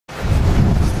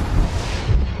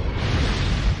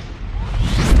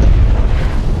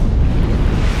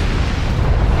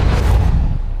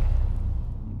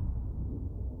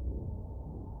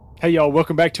Hey, y'all,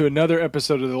 welcome back to another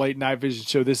episode of the Late Night Vision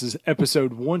Show. This is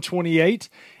episode 128,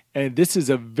 and this is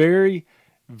a very,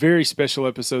 very special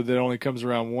episode that only comes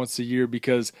around once a year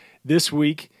because this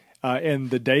week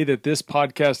and the day that this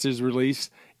podcast is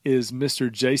released is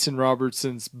Mr. Jason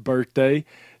Robertson's birthday.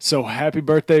 So happy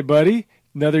birthday, buddy.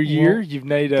 Another year. Well, you've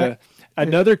made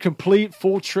another complete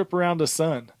full trip around the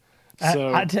sun.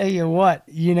 So, I tell you what,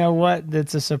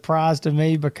 that's a surprise to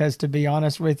me because, to be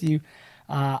honest with you,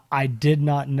 I did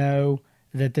not know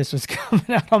that this was coming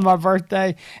out on my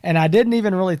birthday, and I didn't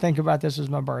even really think about this was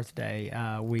my birthday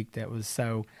week. That was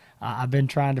so. I've been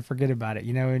trying to forget about it.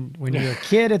 And when you're a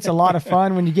kid, it's a lot of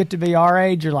fun. When you get to be our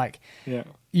age, you're like,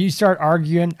 you start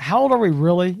arguing. How old are we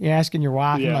really? You're asking your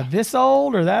wife, am I this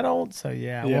old or that old? So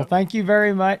well, thank you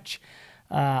very much.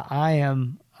 I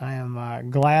am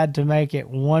glad to make it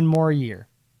one more year.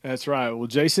 That's right. Well,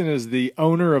 Jason is the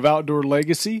owner of Outdoor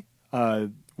Legacy,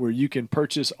 where you can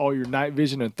purchase all your night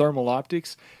vision and thermal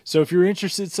optics. So if you're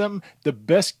interested in something, the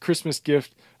best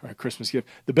the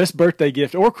best birthday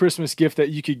gift or Christmas gift that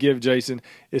you could give Jason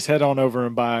is head on over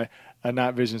and buy a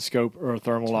night vision scope or a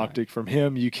thermal optic from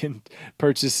him. You can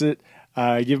purchase it.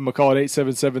 Give him a call at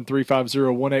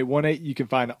 877-350-1818. You can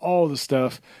find all the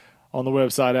stuff on the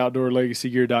website,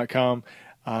 outdoorlegacygear.com.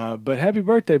 But happy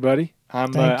birthday, buddy. I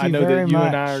know that you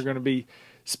and I are going to be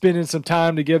spending some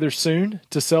time together soon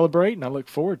to celebrate, and I look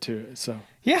forward to it. So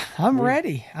yeah, I'm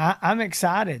ready. I'm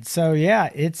excited. So yeah,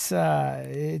 it's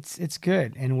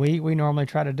good, and we normally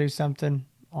try to do something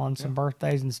on some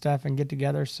birthdays and stuff and get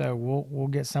together. So we'll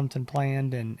get something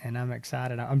planned, and I'm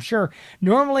excited. I'm sure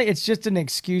normally it's just an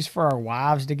excuse for our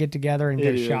wives to get together and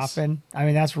go shopping. I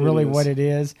mean, that's really what it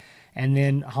is. And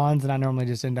then Hans and I normally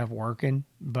just end up working,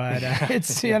 but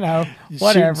it's,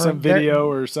 whatever. Some video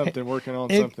or something, working on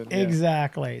something.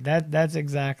 Exactly. That's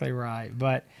exactly right.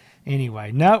 But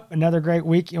anyway, another great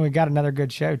week, and we got another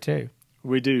good show too.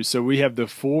 We do. So we have the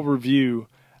full review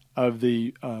of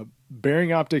the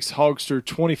Bering Optics Hogster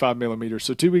 25 millimeter.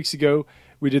 So 2 weeks ago,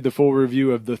 we did the full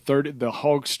review of the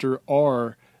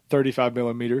hogster-r 35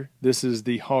 millimeter. This is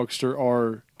the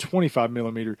hogster-r 25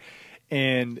 millimeter.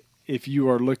 And if you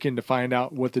are looking to find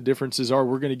out what the differences are,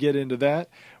 we're going to get into that.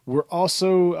 We're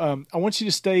also, I want you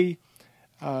to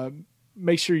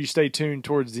make sure you stay tuned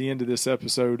towards the end of this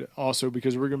episode also,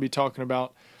 because we're going to be talking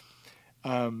about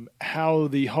how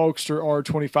the hogster-r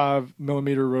 25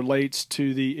 millimeter relates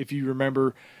to the, if you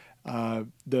remember,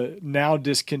 the now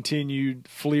discontinued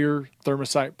FLIR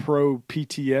Thermosight Pro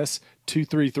PTS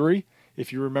 233.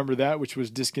 If you remember that, which was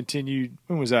discontinued,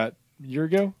 when was that? Year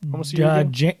ago, almost a year ago?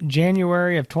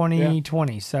 January of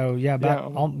 2020. So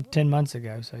about 10 months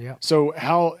ago. So So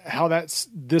how this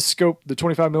scope, the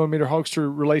 25 millimeter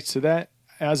Hogster, relates to that,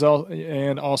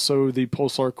 and also the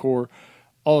Pulsar Core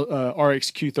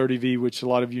RXQ30V, which a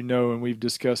lot of you know and we've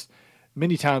discussed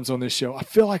many times on this show. I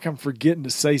feel like I'm forgetting to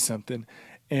say something,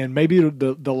 and maybe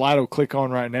the light will click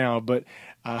on right now. But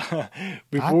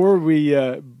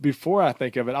before I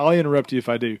think of it, I'll interrupt you if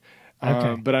I do.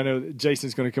 Okay. But I know that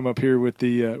Jason's going to come up here with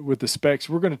the specs.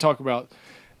 We're going to talk about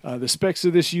the specs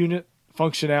of this unit,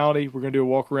 functionality. We're going to do a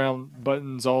walk around,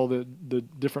 buttons, all the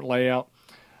different layout,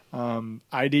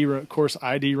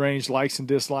 ID range, likes and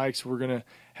dislikes. We're going to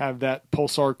have that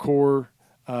Pulsar Core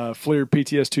FLIR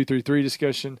PTS 233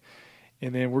 discussion,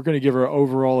 and then we're going to give our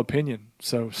overall opinion.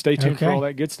 So stay tuned for all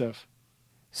that good stuff.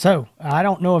 So I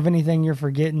don't know of anything you're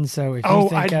forgetting. So if you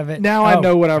think of it now, I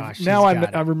know what I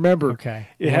remember. Okay,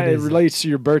 it relates to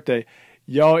your birthday,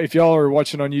 y'all. If y'all are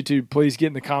watching on YouTube, please get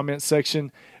in the comment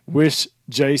section. Wish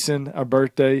Jason a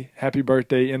birthday, happy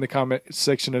birthday in the comment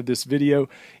section of this video.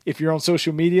 If you're on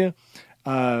social media,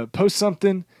 post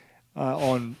something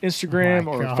on Instagram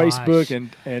or Facebook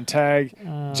and tag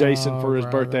Jason for his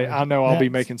birthday. I know I'll be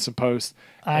making some posts.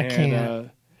 I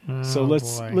can't. So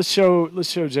let's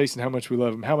show Jason how much we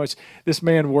love him, how much this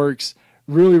man works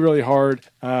really, really hard.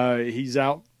 He's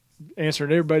out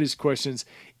answering everybody's questions,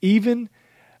 even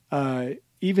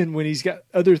when he's got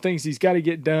other things he's got to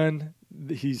get done.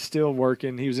 He's still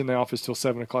working. He was in the office till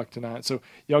 7 o'clock tonight. So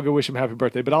y'all go wish him happy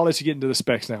birthday. But I'll let you get into the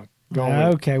specs now. Go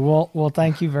on. Okay. Well,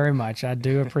 thank you very much. I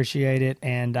do appreciate it,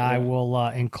 and I will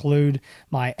include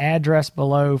my address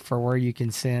below for where you can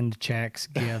send checks,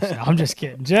 gifts. No, I'm just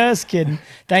kidding. Just kidding.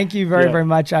 Thank you very, very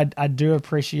much. I do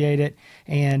appreciate it,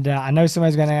 and I know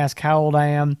somebody's going to ask how old I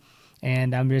am,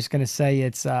 and I'm just going to say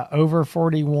it's over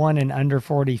 41 and under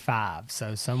 45,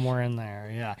 so somewhere in there.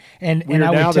 Yeah, and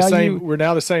I would tell you, we're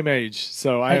now the same age.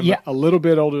 So I am a little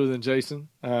bit older than Jason.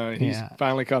 He's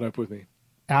finally caught up with me.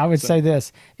 I would say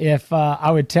this, if I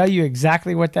would tell you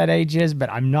exactly what that age is, but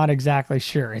I'm not exactly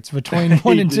sure. It's between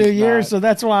 1 and 2 years, so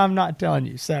that's why I'm not telling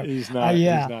you. So he's not.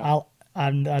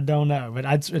 I don't know, but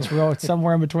it's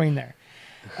somewhere in between there.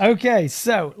 Okay,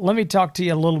 so let me talk to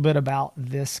you a little bit about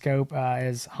this scope.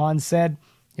 As Hans said,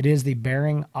 it is the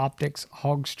Bering Optics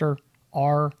Hogster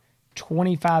R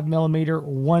 25 millimeter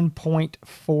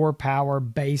 1.4 power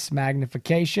base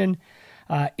magnification.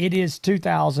 It is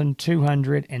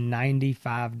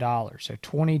 $2,295, so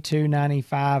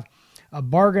 $2,295, a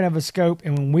bargain of a scope.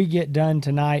 And when we get done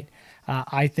tonight,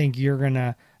 I think you're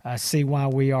gonna see why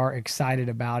we are excited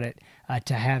about it,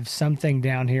 to have something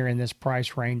down here in this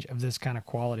price range of this kind of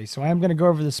quality. So I'm going to go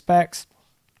over the specs.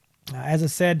 As I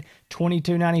said,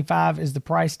 $2,295 is the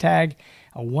price tag,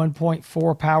 a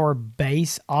 1.4 power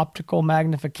base optical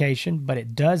magnification, but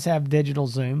it does have digital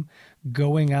zoom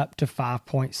going up to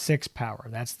 5.6 power.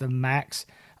 That's the max,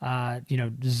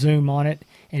 zoom on it.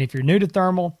 And if you're new to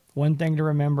thermal, one thing to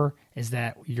remember is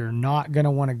that you're not going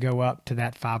to want to go up to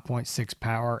that 5.6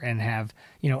 power and have,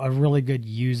 a really good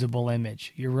usable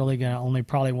image. You're really going to only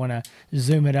probably want to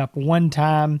zoom it up one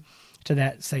time to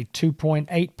that, say,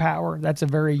 2.8 power. That's a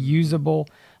very usable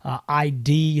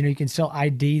ID. You can still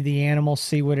ID the animal,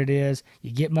 see what it is.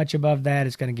 You get much above that,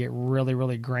 it's going to get really,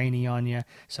 really grainy on you.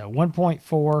 So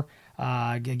 1.4,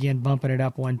 again, bumping it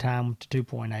up one time to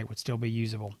 2.8 would still be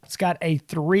usable. It's got a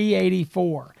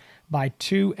 384 by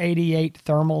 288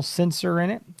 thermal sensor in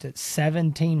it. It's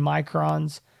 17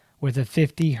 microns with a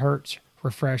 50 hertz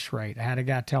refresh rate. I had a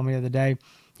guy tell me the other day,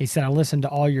 he said, I listened to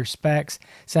all your specs,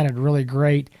 sounded really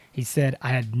great. He said, I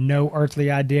had no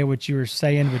earthly idea what you were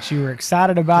saying, but you were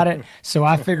excited about it, so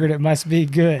I figured it must be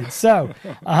good. So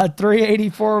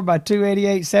 384 by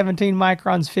 288, 17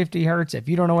 microns, 50 hertz. If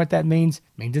you don't know what that means,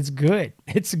 it means it's good.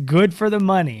 It's good for the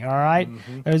money, all right?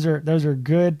 Mm-hmm. Those are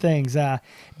good things.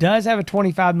 Does have a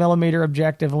 25 millimeter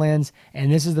objective lens,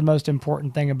 and this is the most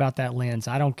important thing about that lens.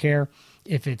 I don't care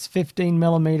if it's 15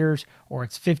 millimeters or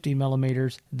it's 50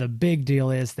 millimeters. The big deal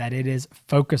is that it is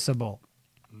focusable.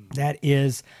 That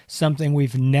is something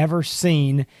we've never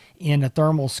seen in a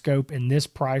thermal scope in this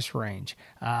price range.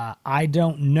 I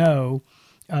don't know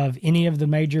of any of the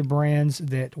major brands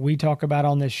that we talk about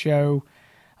on this show.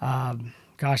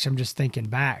 Gosh, I'm just thinking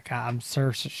back. I'm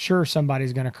sure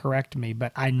somebody's going to correct me,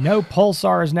 but I know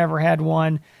Pulsar has never had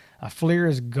one. FLIR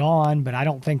is gone, but I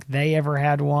don't think they ever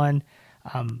had one.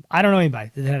 I don't know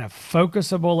anybody that had a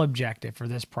focusable objective for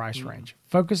this price range.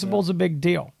 Focusable is a big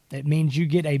deal. It means you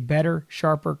get a better,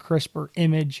 sharper, crisper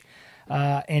image,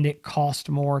 and it costs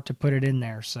more to put it in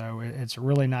there. So it's a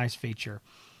really nice feature.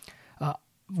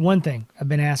 One thing I've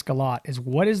been asked a lot is,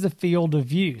 what is the field of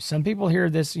view? Some people hear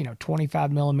this,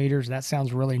 25 millimeters. That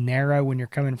sounds really narrow when you're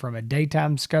coming from a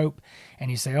daytime scope,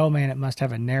 and you say, oh man, it must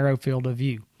have a narrow field of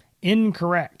view.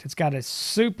 Incorrect. It's got a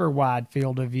super wide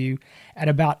field of view at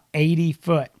about 80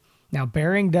 foot. Now,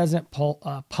 Bering doesn't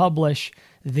publish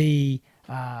the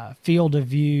field of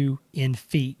view in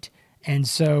feet. And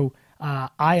so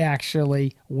I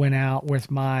actually went out with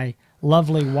my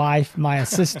lovely wife, my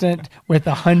assistant, with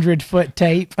 100-foot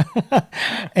tape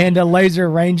and a laser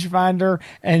rangefinder,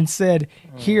 and said,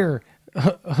 here,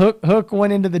 hook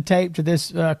one into the tape to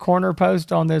this corner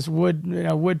post on this wood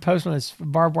post on this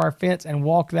barbed wire fence and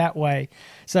walk that way.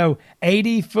 So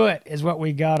 80 foot is what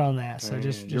we got on that. So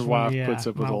just your wife puts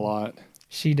up with a lot.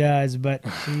 She does, but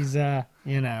she's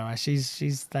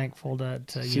she's thankful to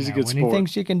she's a good sport. Anything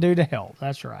she can do to help.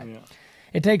 That's right. Yeah.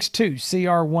 It takes two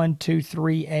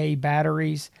CR123A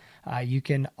batteries. You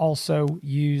can also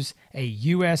use a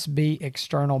USB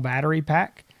external battery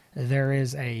pack. There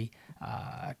is a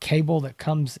cable that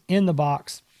comes in the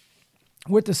box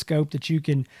with the scope that you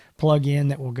can plug in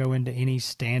that will go into any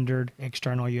standard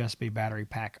external USB battery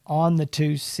pack. On the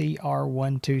two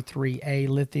CR123A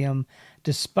lithium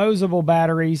disposable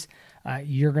batteries,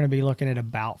 you're going to be looking at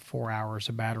about 4 hours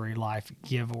of battery life,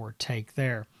 give or take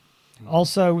there.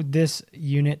 Also, this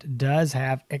unit does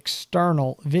have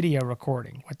external video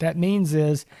recording. What that means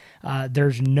is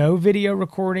there's no video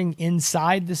recording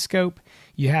inside the scope.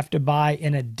 You have to buy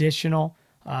an additional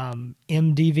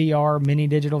MDVR, mini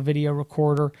digital video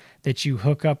recorder, that you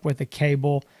hook up with a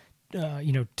cable,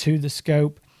 to the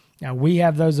scope. Now, we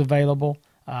have those available,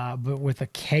 but with a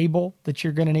cable that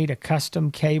you're going to need, a custom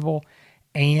cable,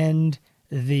 and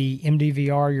the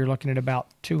MDVR, you're looking at about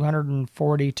 $240,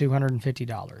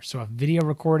 $250. So if video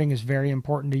recording is very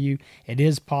important to you, it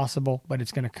is possible, but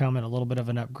it's going to come at a little bit of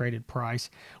an upgraded price,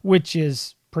 which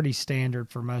is pretty standard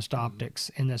for most optics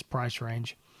in this price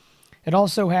range. It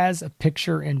also has a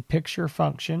picture-in-picture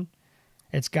function.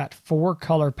 It's got 4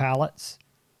 color palettes,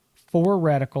 4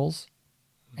 reticles,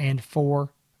 and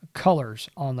 4 colors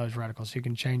on those reticles. So you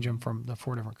can change them from the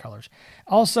 4 different colors.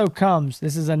 Also comes,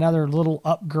 this is another little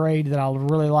upgrade that I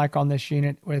really like on this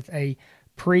unit, with a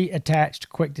pre-attached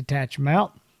quick detach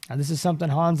mount. Now, this is something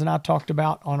Hans and I talked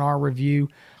about on our review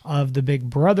of the big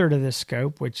brother to this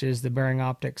scope, which is the Bering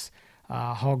Optics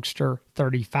Hogster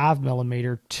 35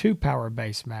 millimeter 2-power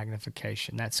base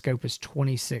magnification. That scope is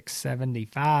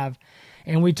 2675,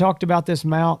 and we talked about this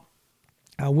mount.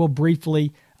 We'll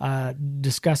briefly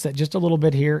discuss that just a little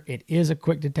bit here. It is a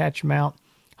quick detach mount.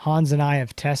 Hans and I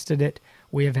have tested it.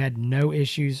 We have had no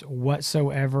issues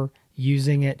whatsoever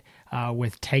using it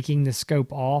with taking the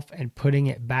scope off and putting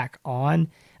it back on.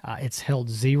 It's held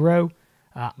zero.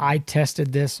 I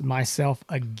tested this myself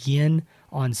again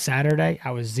on Saturday.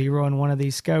 I was zero in one of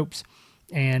these scopes.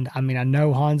 And I mean, I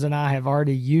know Hans and I have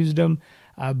already used them,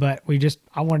 but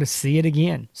I wanted to see it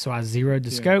again. So I zeroed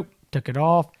the scope, took it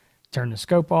off, turned the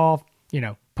scope off,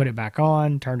 put it back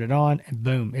on, turned it on, and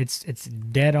boom, it's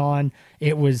dead on.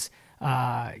 It was,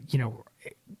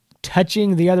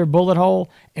 touching the other bullet hole,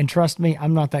 and trust me,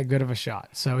 I'm not that good of a shot.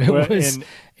 So it was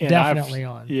definitely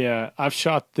on. Yeah, I've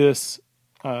shot this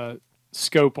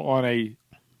scope on a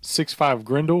 6.5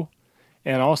 Grendel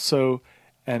and also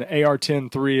an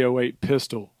AR-10 308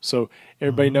 pistol. So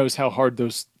everybody knows how hard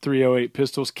those 308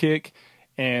 pistols kick,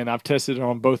 and I've tested it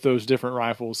on both those different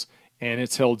rifles, and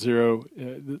it's held zero.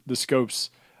 The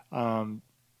scopes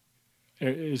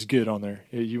is good on there.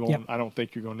 You won't. Yep. I don't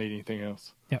think you're going to need anything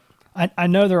else. Yep. I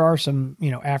know there are some,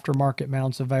 aftermarket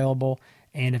mounts available,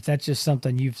 and if that's just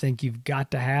something you think you've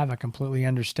got to have, I completely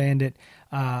understand it.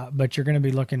 But you're going to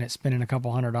be looking at spending a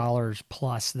couple $100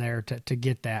 plus there to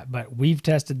get that. But we've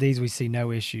tested these. We see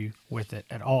no issue with it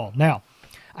at all. Now,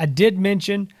 I did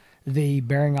mention the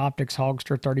Bering Optics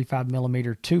Hogster 35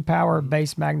 millimeter 2-power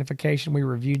base magnification. We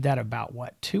reviewed that about,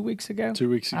 2 weeks ago? 2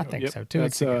 weeks ago. I think so. 2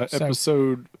 weeks ago.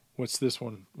 Episode... What's this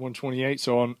one? 128.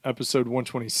 So on episode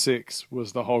 126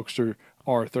 was the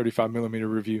hogster-r 35 millimeter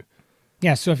review.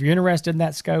 Yeah. So if you're interested in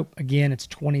that scope, again, it's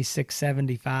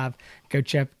 2675. Go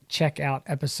check out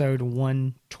episode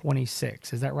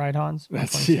 126. Is that right, Hans?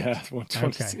 That's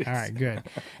 126. Okay. All right. Good.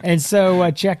 And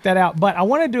so check that out. But I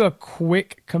want to do a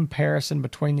quick comparison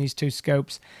between these two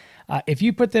scopes. If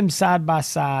you put them side by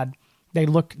side, they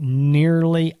look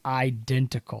nearly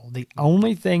identical. The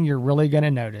only thing you're really going to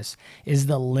notice is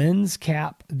the lens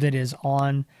cap that is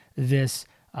on this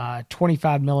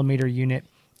 25 millimeter unit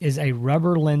is a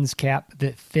rubber lens cap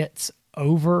that fits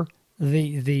over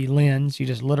the lens. You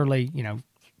just literally,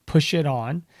 push it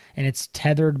on, and it's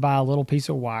tethered by a little piece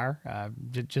of wire.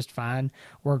 Just fine.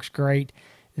 Works great.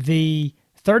 The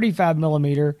 35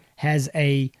 millimeter has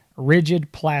a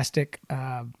rigid plastic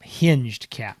hinged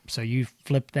cap. So you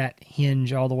flip that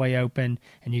hinge all the way open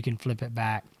and you can flip it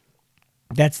back.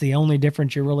 That's the only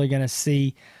difference you're really going to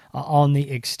see on the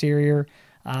exterior.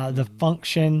 The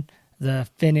function, the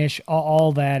finish,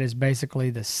 all that is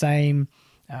basically the same.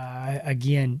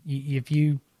 Again, if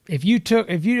you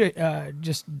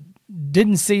just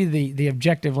didn't see the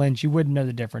objective lens, you wouldn't know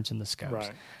the difference in the scopes.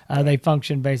 Right. They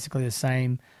function basically the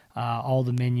same. All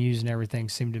the menus and everything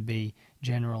seem to be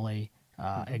generally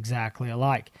exactly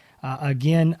alike.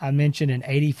 Again, I mentioned an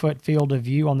 80-foot field of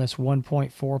view on this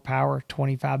 1.4 power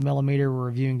 25 millimeter we're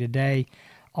reviewing today.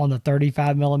 On the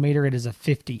 35 millimeter, it is a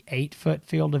 58-foot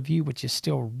field of view, which is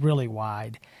still really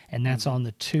wide, and that's on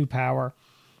the 2 power.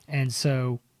 And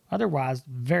so otherwise,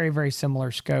 very, very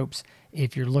similar scopes.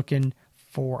 If you're looking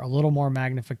for a little more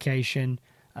magnification,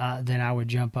 then I would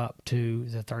jump up to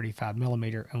the 35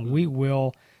 millimeter, and we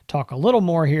will talk a little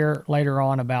more here later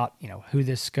on about who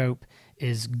this scope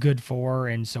is good for,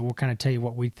 and so we'll kind of tell you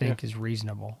what we think is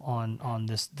reasonable on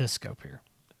this scope here.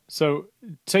 So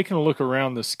taking a look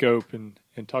around the scope and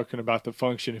talking about the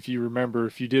function, if you remember,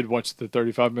 if you did watch the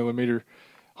 35 millimeter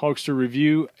Hogster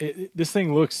review, this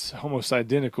thing looks almost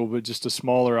identical, but just a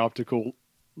smaller optical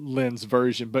lens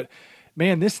version. But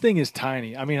man, this thing is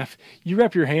tiny. I mean, if you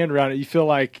wrap your hand around it, you feel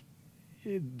like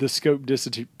the scope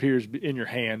disappears in your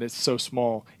hand. It's so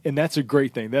small, and that's a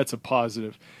great thing. That's a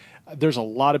positive. There's a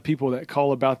lot of people that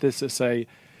call about this that say,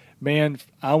 man,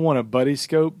 I want a buddy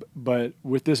scope, but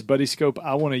with this buddy scope,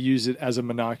 I want to use it as a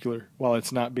monocular while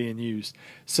it's not being used.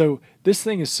 So this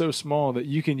thing is so small that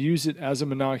you can use it as a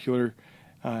monocular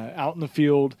out in the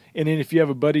field, and then if you have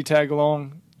a buddy tag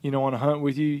along, on a hunt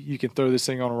with you, you can throw this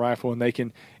thing on a rifle, and they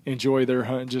can enjoy their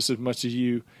hunt just as much as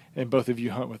you, and both of you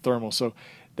hunt with thermal. So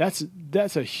that's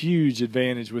a huge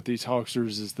advantage with these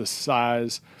Hogsters, is the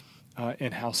size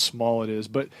and how small it is.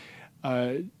 But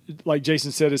like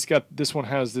Jason said, this one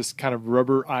has this kind of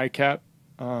rubber eye cap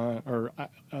or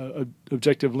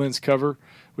objective lens cover,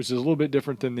 which is a little bit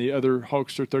different than the other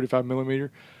Hogster 35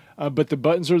 millimeter. But the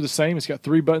buttons are the same. It's got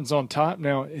 3 buttons on top.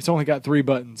 Now it's only got 3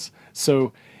 buttons,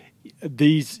 so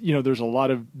these, there's a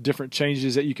lot of different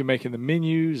changes that you can make in the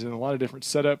menus and a lot of different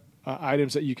setup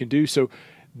items that you can do. So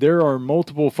there are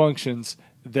multiple functions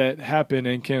that happen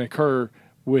and can occur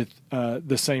with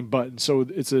the same button. So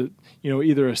it's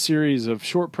either a series of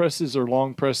short presses or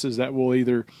long presses that will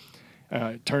either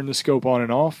turn the scope on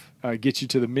and off, get you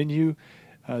to the menu,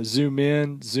 zoom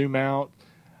in, zoom out,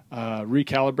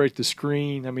 recalibrate the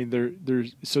screen. I mean,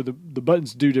 there's so the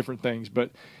buttons do different things,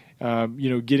 but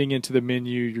getting into the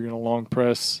menu, you're going to long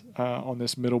press on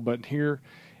this middle button here,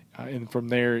 and from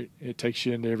there it takes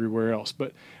you into everywhere else.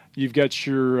 But you've got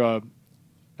your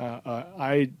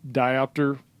eye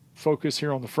diopter focus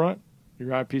here on the front,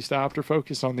 your eyepiece diopter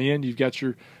focus. On the end, you've got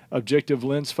your objective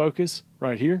lens focus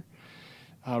right here.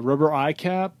 Rubber eye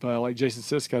cap, like Jason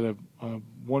says, got a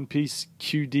one-piece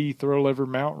QD throw lever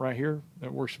mount right here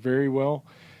that works very well.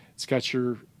 It's got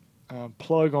your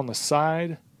plug on the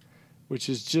side, which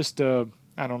is just I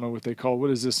don't know what they call it.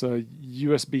 What is this, a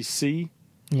USB-C?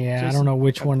 Yeah, I don't know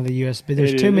which one of the USB.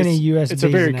 There's too many USBs. It's a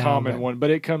very common one, but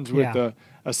it comes with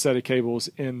a set of cables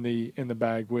in the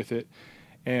bag with it,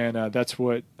 and that's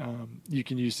what you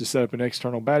can use to set up an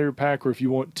external battery pack, or if you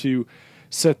want to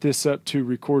set this up to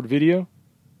record video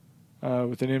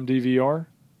with an MDVR,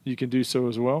 you can do so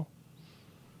as well.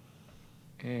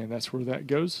 And that's where that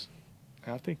goes.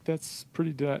 I think that's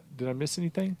pretty. Did I miss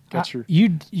anything? You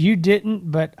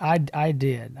didn't, but I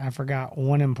did. I forgot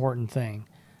one important thing.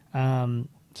 So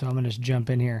I'm going to just jump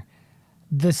in here.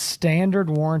 The standard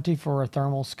warranty for a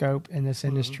thermal scope in this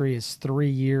industry is 3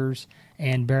 years,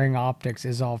 and Bering Optics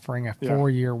is offering a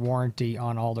 4-year warranty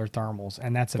on all their thermals,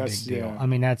 and that's a big deal. Yeah. I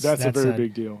mean, that's a very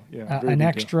big deal. Yeah,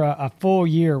 a full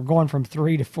year going from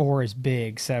 3 to 4 is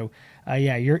big. So,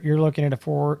 you're looking at a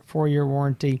four-year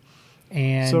warranty,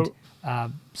 and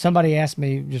somebody asked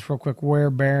me just real quick where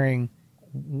Bering,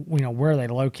 where are they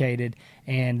located,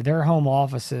 and their home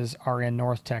offices are in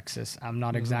North Texas. I'm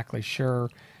not exactly sure,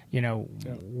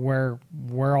 where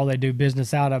all they do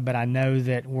business out of, but I know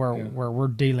that where we're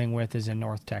dealing with is in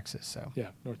North Texas. So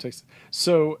North Texas.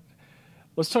 So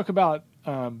let's talk about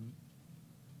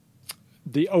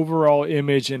the overall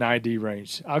image and ID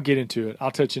range. I'll get into it.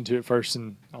 I'll touch into it first,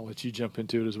 and I'll let you jump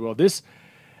into it as well. This,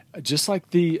 just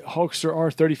like the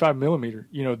hogster-r 35 millimeter,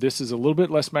 this is a little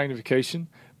bit less magnification,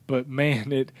 but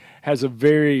man, it has a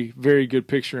very, very good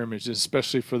picture image,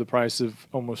 especially for the price of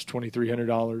almost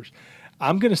 $2,300.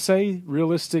 I'm going to say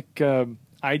realistic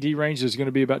ID range is going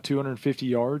to be about 250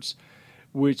 yards,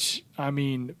 which, I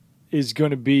mean, is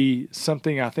going to be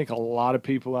something I think a lot of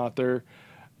people out there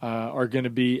are going to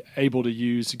be able to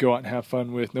use to go out and have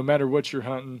fun with, no matter what you're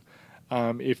hunting.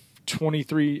 If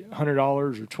 $2,300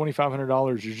 or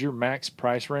 $2,500 is your max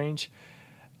price range,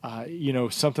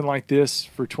 something like this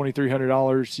for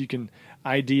 $2,300, you can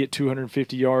ID at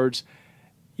 250 yards.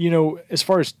 As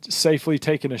far as safely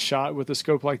taking a shot with a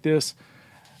scope like this,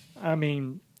 I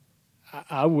mean,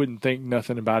 I wouldn't think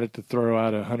nothing about it to throw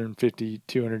out a 150,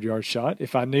 200 yard shot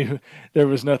if I knew there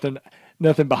was nothing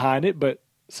behind it. But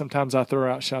sometimes I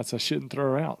throw out shots I shouldn't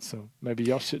throw out, so maybe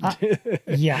y'all shouldn't. Let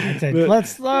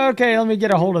me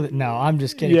get a hold of it. No, I'm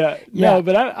just kidding. No,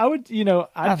 but I would,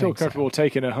 I'd feel comfortable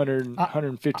taking a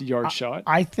 150 yard shot.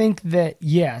 I think that,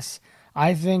 yes.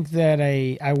 I think that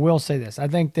I will say this. I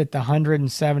think that the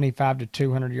 175 to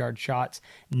 200 yard shots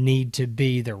need to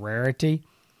be the rarity,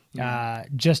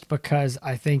 just because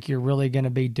I think you're really going to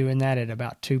be doing that at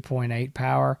about 2.8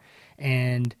 power,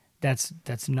 and that's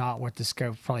not what the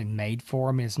scope's probably made for.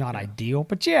 I mean, it's not ideal,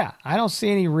 but I don't see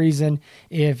any reason,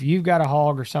 if you've got a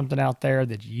hog or something out there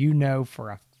that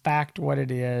for a fact what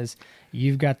it is,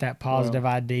 you've got that positive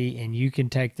ID, and you can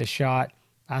take the shot.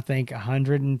 I think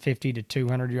 150 to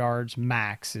 200 yards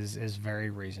max is very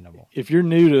reasonable. If you're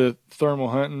new to thermal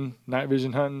hunting, night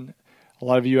vision hunting, a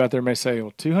lot of you out there may say,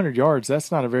 well, 200 yards, that's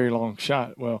not a very long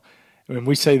shot. Well, I mean,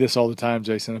 we say this all the time,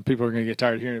 Jason, and people are going to get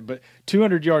tired of hearing it, but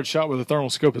 200 yard shot with a thermal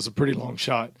scope is a pretty long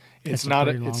shot. It's not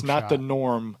the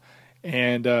norm.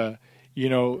 And,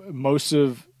 most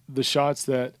of the shots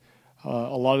that a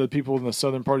lot of the people in the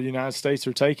southern part of the United States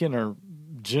are taking are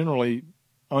generally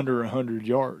under 100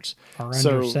 yards. Or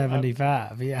under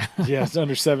 75, yeah, it's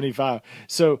under 75.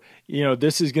 So,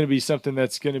 this is going to be something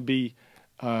that's going to be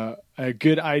a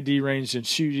good ID range and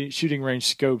shooting range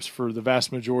scopes for the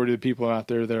vast majority of the people out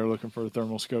there that are looking for a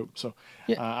thermal scope. So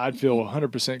I'd feel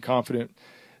 100% confident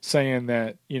saying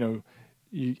that, you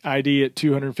ID at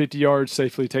 250 yards,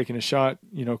 safely taking a shot,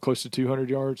 close to 200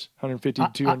 yards, 150 to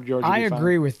 200 yards. I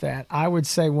agree with that. I would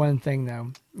say one thing,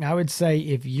 though. I would say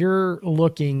if you're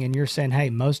looking and you're saying, hey,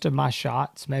 most of my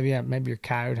shots, maybe you're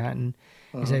coyote hunting,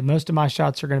 you say most of my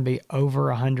shots are going to be over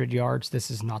 100 yards, this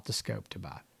is not the scope to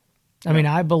buy. I mean,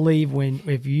 I believe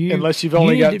if you unless you've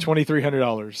only got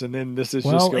 $2,300, and then this is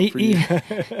just scope for you.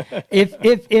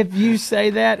 if you say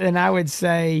that, then I would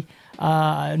say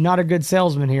not a good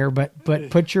salesman here, but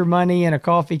put your money in a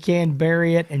coffee can,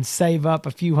 bury it, and save up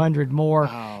a few hundred more,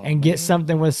 and get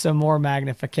something with some more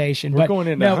magnification. We're going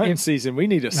into hunting season. We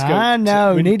need a scope. I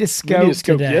know. We need a scope. We need a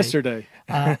scope today. yesterday.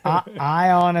 I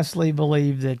honestly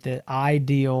believe that the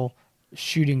ideal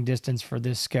shooting distance for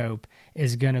this scope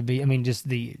is going to be, I mean, just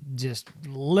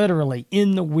literally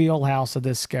in the wheelhouse of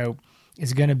this scope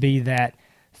is going to be that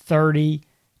 30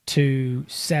 to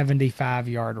 75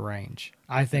 yard range.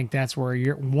 I think that's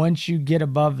where once you get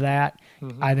above that,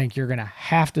 I think you're going to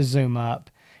have to zoom up,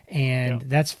 and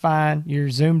that's fine. You're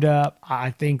zoomed up.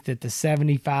 I think that the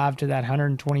 75 to that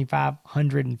 125,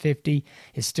 150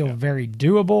 is still very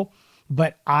doable,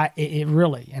 but it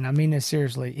really, and I mean this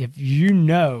seriously, if you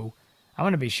know, I'm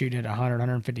going to be shooting at 100,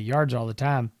 150 yards all the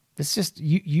time. It's just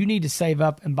you need to save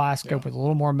up and buy a scope with a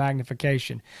little more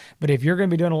magnification. But if you're going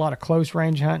to be doing a lot of close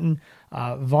range hunting,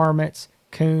 varmints,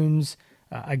 coons,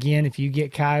 again, if you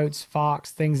get coyotes,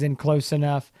 fox, things in close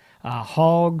enough,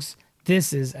 hogs,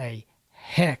 this is a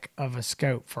heck of a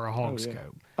scope for a hog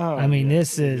scope. I mean,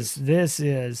 this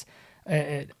is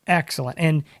excellent.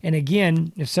 And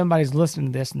again, if somebody's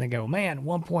listening to this and they go, man,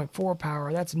 1.4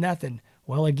 power, that's nothing.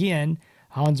 Well, again,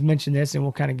 Hans mentioned this, and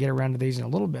we'll kind of get around to these in a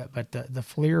little bit, but the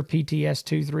FLIR PTS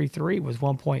 233 was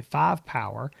 1.5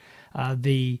 power.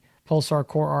 The Pulsar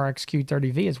Core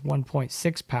RXQ30V is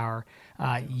 1.6 power.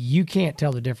 You can't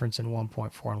tell the difference in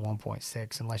 1.4 and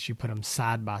 1.6 unless you put them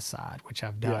side by side, which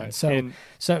I've done. Right.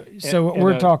 So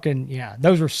we're talking,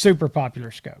 those were super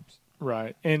popular scopes.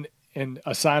 Right. And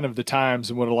a sign of the times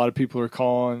and what a lot of people are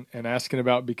calling and asking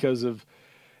about because of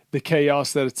the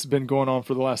chaos that's been going on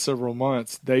for the last several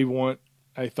months. They want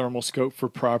a thermal scope for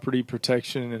property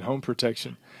protection and home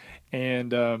protection.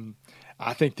 And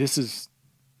I think this is,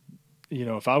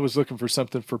 if I was looking for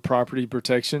something for property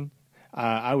protection,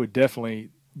 I would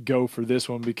definitely go for this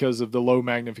one because of the low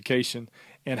magnification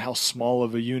and how small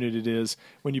of a unit it is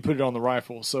when you put it on the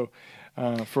rifle. So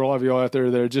for all of you all out there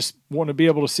that just want to be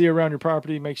able to see around your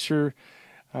property, make sure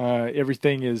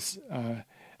everything is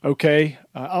okay.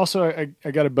 Also,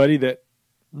 I got a buddy that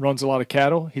runs a lot of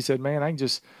cattle. He said, man, I can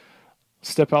just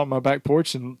step out on my back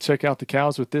porch and check out the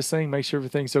cows with this thing, make sure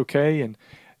everything's okay. And,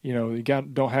 you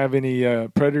don't have any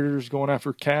predators going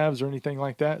after calves or anything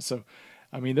like that. So,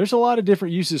 I mean, there's a lot of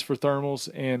different uses for thermals,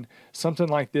 and something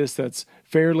like this that's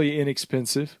fairly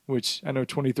inexpensive, which I know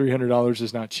 $2,300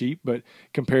 is not cheap, but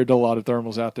compared to a lot of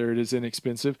thermals out there, it is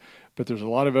inexpensive. But there's a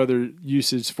lot of other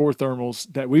uses for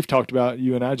thermals that we've talked about,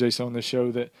 you and I, Jason, on this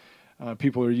show, that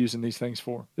people are using these things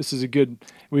for. This is a good.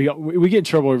 We get in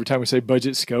trouble every time we say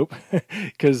budget scope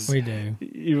because we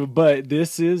do. But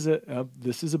this is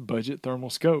a budget thermal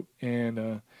scope,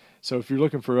 and so if you're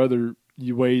looking for other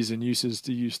ways and uses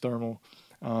to use thermal,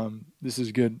 this is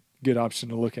a good option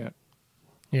to look at.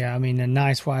 Yeah, I mean, a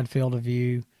nice wide field of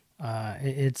view.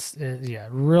 It's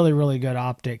really, really good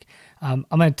optic. I'm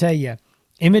going to tell you,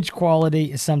 image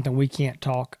quality is something we can't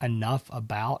talk enough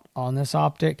about on this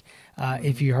optic.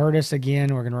 If you heard us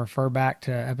again, we're going to refer back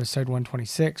to episode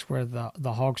 126 where the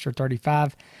Hogster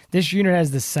 35. This unit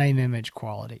has the same image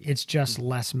quality. It's just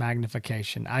less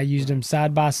magnification. I used them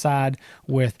side by side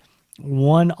with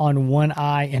one on one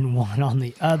eye and one on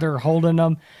the other, holding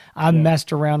them. I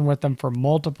messed around with them for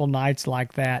multiple nights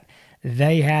like that.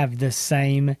 They have the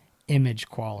same image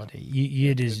quality.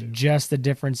 It is just the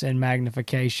difference in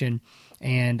magnification.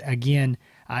 And again,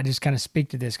 I just kind of speak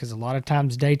to this because a lot of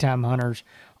times daytime hunters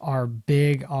are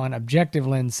big on objective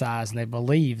lens size, and they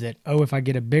believe that, if I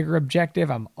get a bigger objective,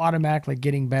 I'm automatically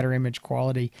getting better image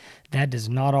quality. That does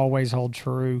not always hold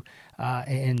true.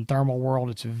 In thermal world,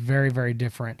 it's very, very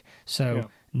different. So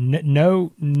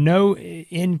no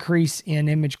increase in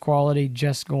image quality,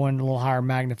 just going a little higher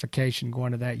magnification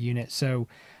going to that unit. So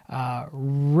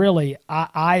really,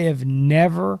 I have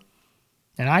never,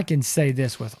 and I can say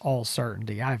this with all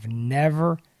certainty, I've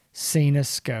never seen a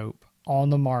scope on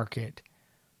the market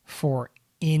for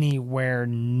anywhere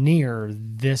near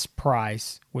this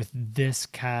price with this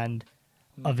kind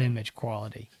of image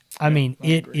quality. I mean,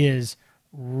 it is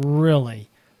really,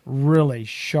 really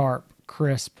sharp,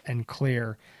 crisp, and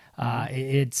clear.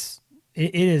 It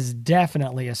is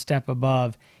definitely a step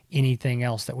above anything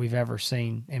else that we've ever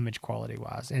seen image quality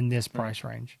wise in this price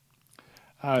range.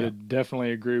 I would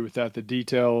definitely agree with that. The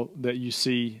detail that you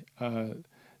see,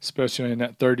 especially in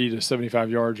that 30 to 75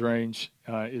 yards range,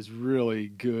 is really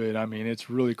good. I mean, it's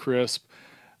really crisp,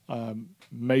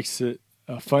 makes it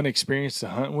a fun experience to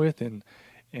hunt with. And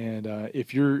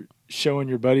if you're showing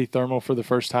your buddy thermal for the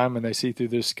first time and they see through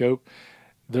this scope,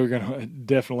 they're gonna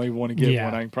definitely want to get Yeah.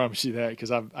 one. I can promise you that,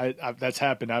 because I've that's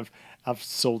happened. I've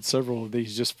sold several of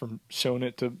these just from showing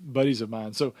it to buddies of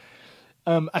mine. So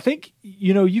I think,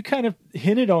 you kind of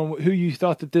hinted on who you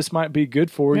thought that this might be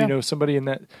good for. Yeah. Somebody in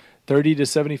that 30 to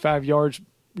 75 yards.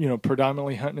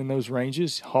 Predominantly hunting in those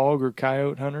ranges, hog or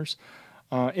coyote hunters,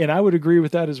 and I would agree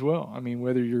with that as well. I mean,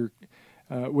 whether you're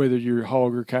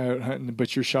hog or coyote hunting,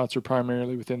 but your shots are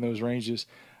primarily within those ranges,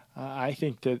 I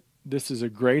think that this is a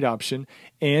great option.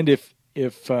 And if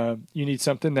you need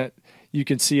something that you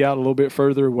can see out a little bit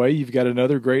further away, you've got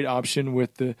another great option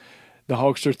with the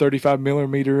Hogster 35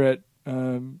 millimeter at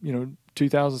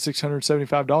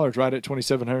 $2,675, right at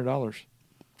 $2,700.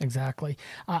 Exactly.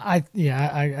 I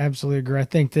absolutely agree. I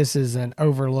think this is an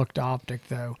overlooked optic,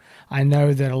 though. I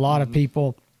know that a lot of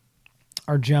people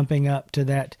are jumping up to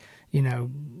that,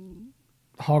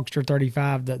 Hogster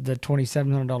 35, the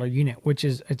 $2,700 unit, which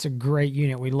it's a great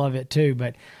unit. We love it too.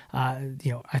 But I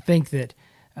think that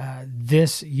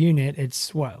this unit,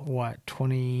 it's what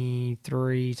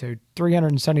 23 to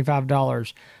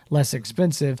 $375 less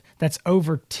expensive. That's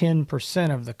over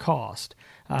 10% of the cost.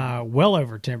 Well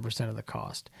over 10% of the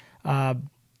cost. I'm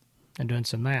doing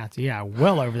some math. Yeah,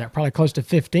 well over that, probably close to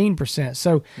 15%.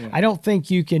 So I don't think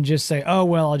you can just say, oh,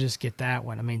 well, I'll just get that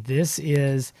one. I mean, this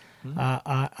is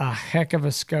a heck of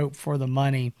a scope for the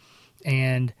money.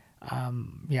 And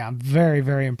I'm very,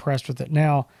 very impressed with it.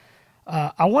 Now,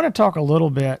 I want to talk a little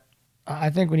bit. I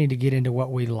think we need to get into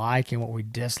what we like and what we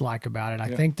dislike about it.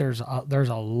 I think there's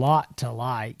a lot to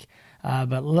like.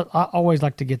 But I always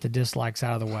like to get the dislikes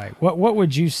out of the way. What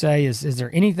would you say is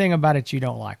there anything about it you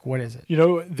don't like? What is it?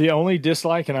 The only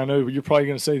dislike, and I know you're probably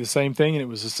going to say the same thing, and it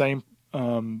was the same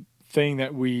thing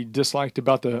that we disliked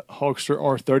about the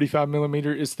hogster-r 35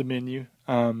 millimeter, is the menu.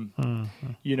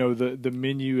 The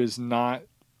menu is not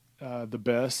the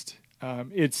best.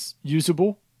 It's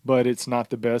usable, but it's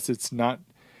not the best. It's not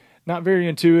very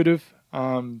intuitive.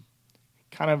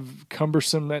 Kind of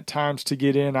cumbersome at times to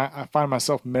get in. I find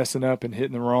myself messing up and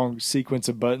hitting the wrong sequence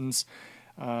of buttons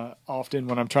often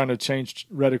when I'm trying to change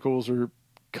reticles or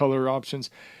color options.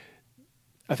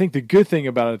 I think the good thing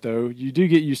about it, though, you do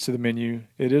get used to the menu.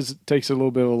 It takes a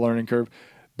little bit of a learning curve.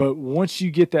 But once you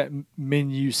get that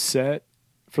menu set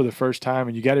for the first time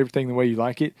and you got everything the way you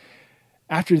like it,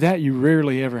 after that, you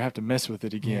rarely ever have to mess with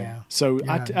it again. Yeah. So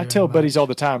I tell buddies all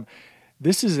the time,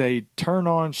 this is a turn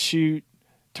on, shoot,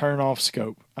 turn off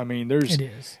scope. I mean, there's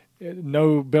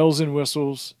no bells and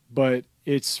whistles, but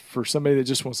it's for somebody that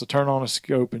just wants to turn on a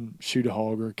scope and shoot a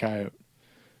hog or a coyote.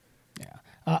 Yeah,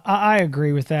 I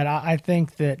agree with that. I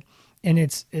think that, and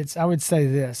it's I would say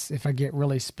this, if I get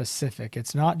really specific,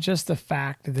 it's not just the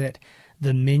fact that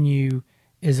the menu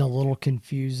is a little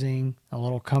confusing, a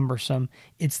little cumbersome.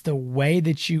 It's the way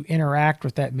that you interact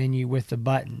with that menu with the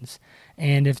buttons.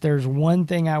 And if there's one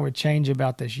thing I would change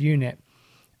about this unit,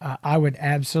 I would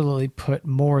absolutely put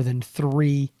more than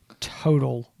 3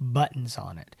 total buttons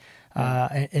on it.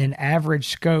 An average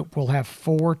scope will have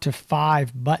 4 to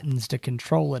 5 buttons to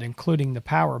control it, including the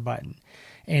power button.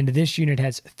 And this unit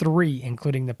has 3,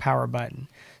 including the power button.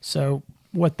 So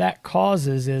what that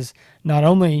causes is not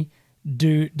only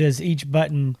does each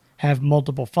button have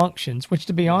multiple functions, which,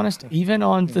 to be honest, even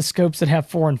on the scopes that have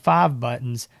 4 and 5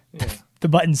 buttons, the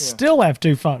buttons still have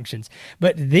 2 functions.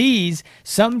 But these,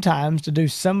 sometimes to do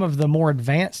some of the more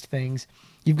advanced things,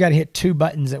 you've got to hit 2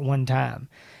 buttons at one time.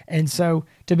 And so,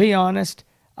 to be honest,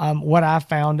 what I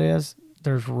found is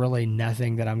there's really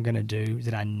nothing that I'm going to do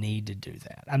that I need to do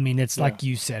that. I mean, it's like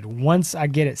you said, once I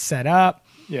get it set up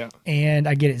and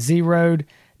I get it zeroed,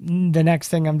 the next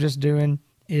thing I'm just doing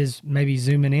is maybe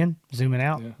zooming in, zooming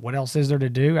out. What else is there to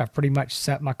do? I've pretty much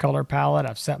set my color palette.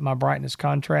 I've set my brightness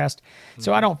contrast.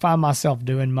 So I don't find myself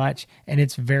doing much, and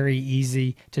it's very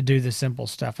easy to do the simple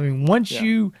stuff. I mean, once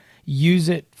you use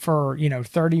it for,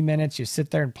 30 minutes, you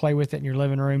sit there and play with it in your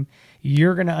living room,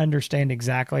 you're going to understand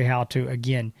exactly how to,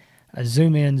 again,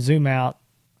 zoom in, zoom out,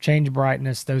 change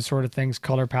brightness, those sort of things,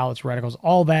 color palettes, reticles,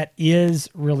 all that is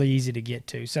really easy to get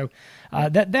to. So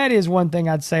that is one thing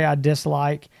I'd say I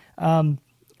dislike.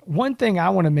 One thing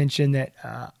I want to mention that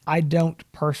I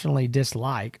don't personally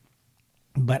dislike,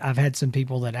 but I've had some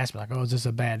people that ask me, like, oh, is this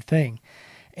a bad thing?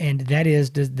 And that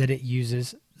is that it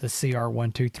uses the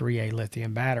CR123A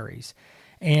lithium batteries.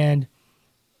 And,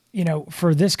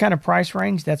 for this kind of price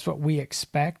range, that's what we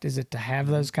expect, is it to have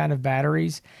those kind of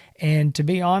batteries. And to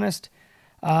be honest,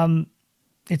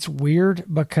 it's weird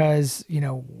because,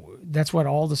 that's what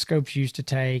all the scopes used to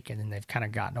take, and then they've kind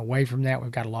of gotten away from that. We've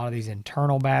got a lot of these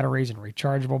internal batteries and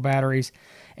rechargeable batteries,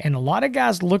 and a lot of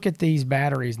guys look at these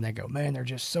batteries and they go, man, they're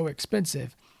just so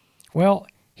expensive. Well,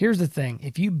 here's the thing.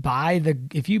 If you buy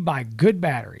good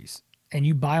batteries and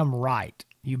you buy them right,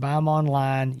 you buy them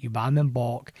online, you buy them in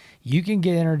bulk, you can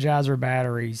get Energizer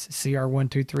batteries,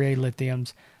 CR123A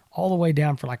lithiums, all the way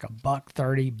down for like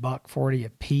 $1.30, $1.40 a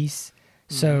piece.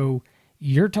 So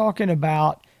you're talking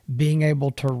about being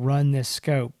able to run this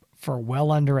scope for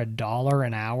well under $1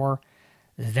 an hour.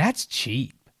 That's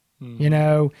cheap. You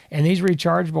know, and these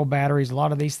rechargeable batteries, a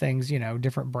lot of these things, you know,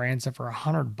 different brands are for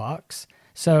 $100.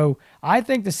 So I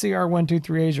think the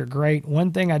CR123As are great.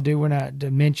 One thing I do want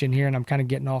to mention here, and I'm kind of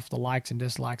getting off the likes and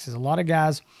dislikes, is a lot of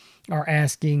guys are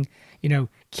asking, you know,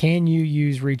 can you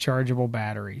use rechargeable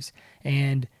batteries?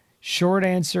 And short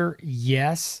answer,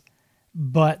 yes.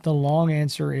 But the long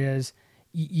answer is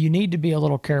you need to be a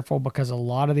little careful, because a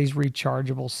lot of these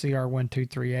rechargeable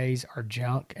CR123As are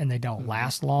junk and they don't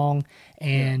last long.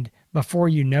 And before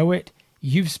you know it,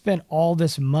 you've spent all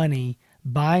this money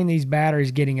buying these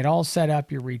batteries, getting it all set up.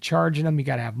 You're recharging them. You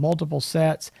got to have multiple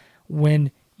sets,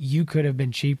 when you could have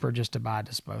been cheaper just to buy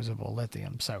disposable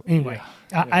lithium. So anyway,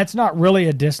 it's not really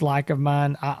a dislike of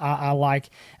mine. I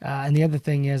like, and the other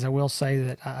thing is, I will say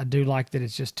that I do like that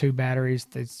it's just 2 batteries.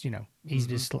 That's, you know,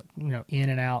 easy to, you know,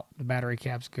 in and out. The battery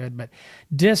cap's good. But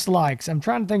dislikes, I'm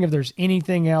trying to think if there's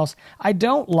anything else. I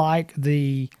don't like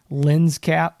the lens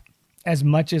cap as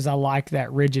much as I like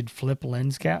that rigid flip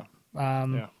lens cap.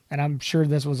 And I'm sure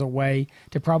this was a way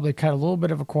to probably cut a little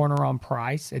bit of a corner on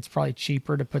price. It's probably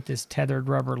cheaper to put this tethered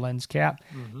rubber lens cap,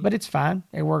 but it's fine.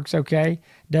 It works okay,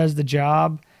 does the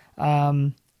job.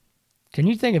 Can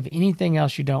you think of anything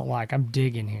else you don't like? I'm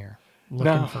digging here,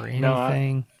 looking for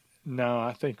anything.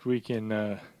 I think we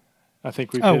can, I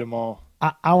think we've hit them all.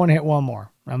 I want to hit one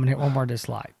more. I'm going to hit one more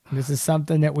dislike. This is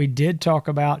something that we did talk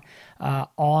about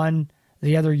on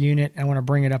the other unit. I want to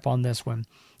bring it up on this one.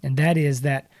 And that is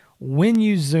that when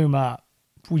you zoom up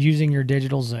using your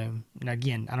digital zoom, and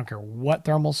again, I don't care what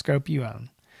thermal scope you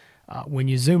own, when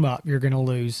you zoom up, you're going to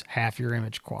lose half your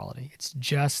image quality. It's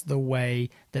just the way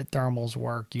that thermals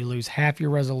work. You lose half your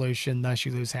resolution, thus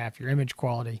you lose half your image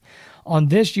quality. On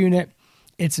this unit,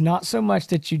 it's not so much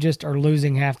that you just are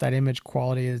losing half that image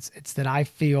quality. It's that I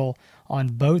feel on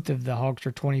both of the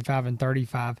Hogster 25 and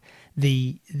 35,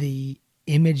 the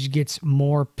image gets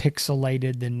more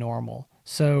pixelated than normal.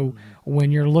 So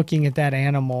when you're looking at that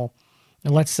animal,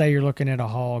 and let's say you're looking at a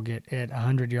hog at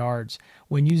 100 yards,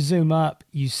 when you zoom up,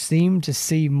 you seem to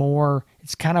see more,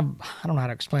 it's kind of, I don't know how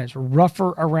to explain it, it's rougher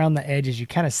around the edges. You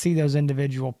kind of see those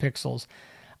individual pixels.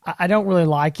 I don't really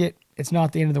like it. It's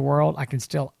not the end of the world. I can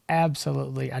still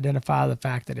absolutely identify the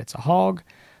fact that it's a hog,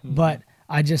 but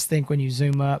I just think when you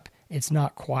zoom up, it's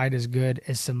not quite as good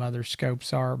as some other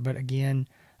scopes are. But again,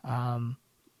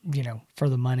 you know, for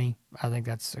the money, I think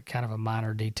that's a kind of a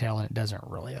minor detail, and it doesn't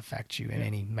really affect you in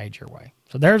any major way.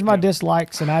 So there's my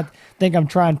dislikes, and I think I'm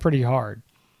trying pretty hard.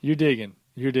 You're digging,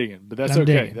 but that's okay.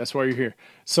 Digging. That's why you're here.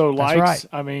 So likes, right.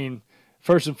 I mean,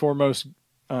 first and foremost,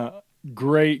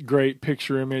 great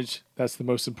picture image. That's the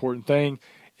most important thing.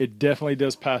 It definitely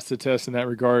does pass the test in that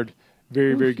regard.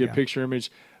 Very good picture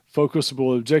image.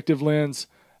 Focusable objective lens.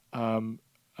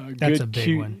 That's a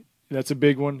big one. That's a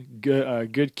big one.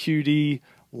 Good QD.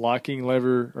 Locking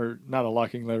lever, or not a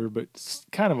locking lever, but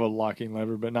kind of a locking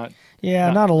lever, but not.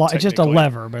 Yeah, not a lock. It's just a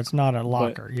lever, but it's not a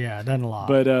locker. It doesn't lock.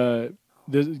 But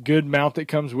the good mount that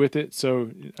comes with it.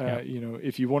 So you know,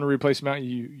 if you want to replace mount,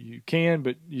 you can,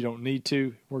 but you don't need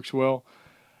to. Works well.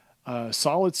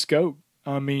 Solid scope.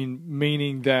 I mean,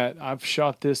 meaning that I've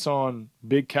shot this on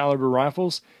big caliber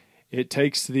rifles. It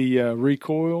takes the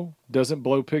recoil, doesn't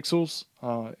blow pixels.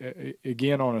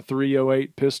 Again, on a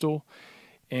 308 pistol.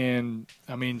 And,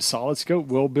 I mean, solid scope,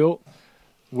 well built,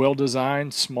 well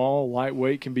designed, small,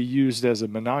 lightweight, can be used as a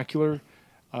monocular.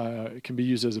 It can be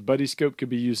used as a buddy scope, can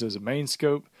be used as a main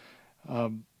scope.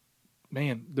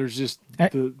 Man, there's just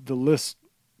the list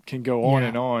can go on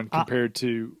and on compared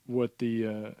to what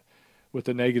the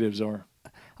negatives are.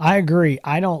 I agree.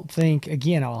 I don't think,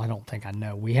 again, I don't think I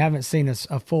know. We haven't seen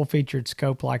a full-featured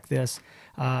scope like this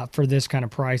for this kind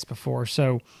of price before.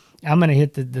 So I'm going to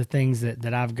hit the things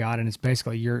that I've got, and it's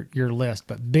basically your list.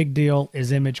 But big deal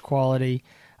is image quality.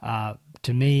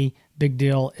 To me, big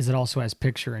deal is it also has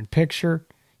picture-in-picture.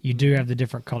 You do have the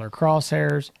different color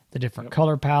crosshairs, the different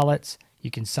color palettes. You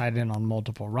can sight in on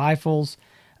multiple rifles.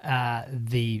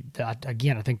 Again,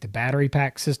 I think the battery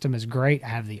pack system is great. I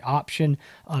have the option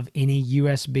of any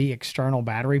USB external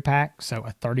battery pack. So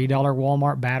a $30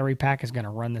 Walmart battery pack is going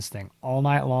to run this thing all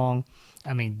night long.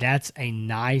 I mean, that's a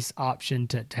nice option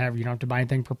to have. You don't have to buy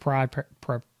anything proprietary.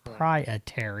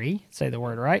 Say the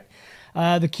word right.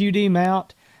 The QD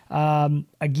mount.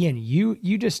 Again,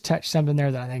 you just touched something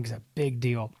there that I think is a big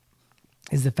deal,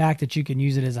 is the fact that you can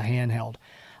use it as a handheld.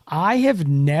 I have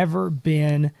never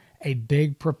been a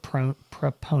big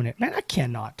proponent. Man, I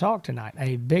cannot talk tonight.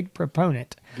 A big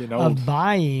proponent of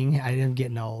buying. I am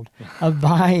getting old. Of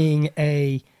buying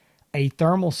a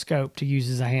thermal scope to use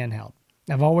as a handheld.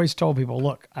 I've always told people,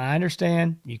 look, I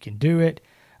understand you can do it.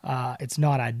 It's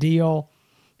not ideal,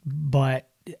 but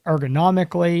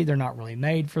ergonomically, they're not really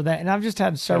made for that. And I've just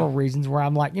had several reasons where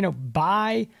I'm like,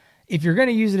 if you're going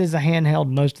to use it as a handheld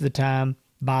most of the time,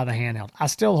 buy the handheld. I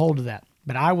still hold to that.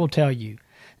 But I will tell you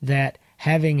that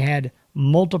having had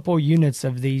multiple units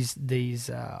of these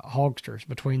hogsters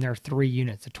between their 3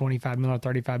 units, the 25 millimeter,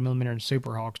 35 millimeter, and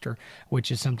super hogster,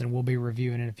 which is something we'll be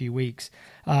reviewing in a few weeks,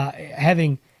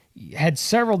 having had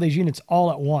several of these units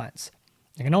all at once,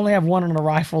 I can only have one in a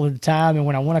rifle at a time, and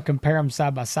when I want to compare them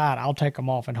side by side, I'll take them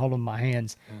off and hold them in my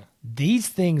hands. These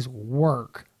things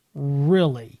work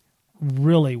really,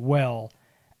 really well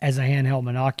as a handheld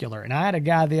binocular. And I had a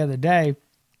guy the other day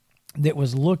that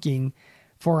was looking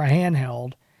for a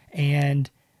handheld, and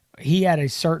he had a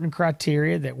certain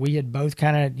criteria that we had both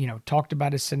kind of, talked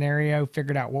about his scenario,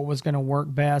 figured out what was going to work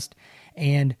best,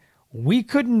 and we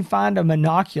couldn't find a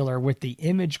monocular with the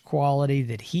image quality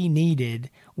that he needed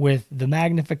with the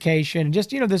magnification and just,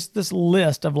 this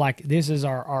list of like, this is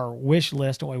our wish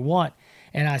list, what we want.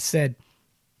 And I said,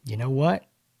 you know what?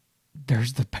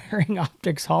 There's the Bering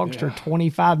Optics Hogster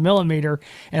 25 millimeter.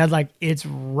 And I was like, it's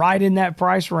right in that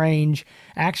price range,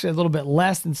 actually a little bit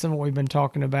less than some of what we've been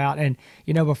talking about. And,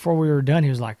 before we were done, he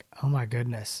was like, oh my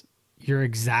goodness, you're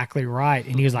exactly right.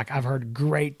 And he was like, I've heard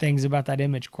great things about that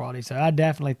image quality. So I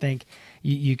definitely think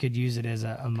you could use it as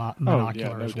a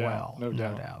monocular as well. No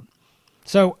doubt.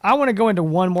 So I want to go into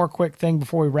one more quick thing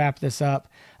before we wrap this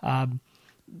up.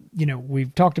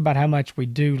 We've talked about how much we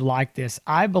do like this.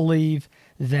 I believe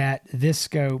that this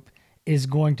scope is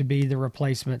going to be the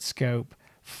replacement scope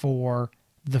for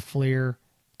the FLIR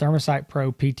Thermosight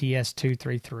Pro PTS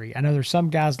 233. I know there's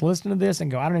some guys listening to this and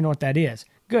go, I don't even know what that is.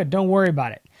 Good, don't worry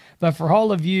about it. But for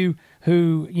all of you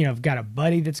who, have got a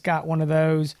buddy that's got one of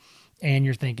those and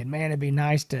you're thinking, man, it'd be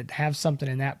nice to have something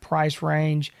in that price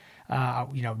range. Now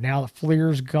the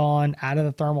FLIR's gone out of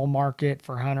the thermal market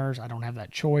for hunters. I don't have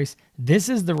that choice. This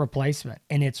is the replacement,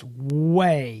 and it's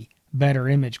way better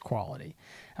image quality.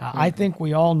 I think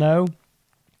we all know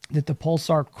that the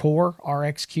Pulsar Core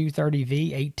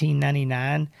RXQ30V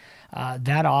 1899,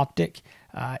 that optic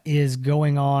is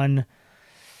going on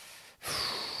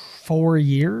 4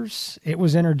 years. It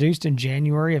was introduced in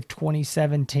January of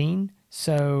 2017.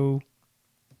 So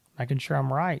making sure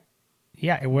I'm right.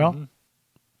 Yeah, it will. Mm-hmm.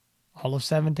 All of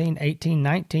 17, 18,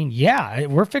 19. Yeah,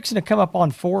 we're fixing to come up on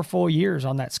 4 full years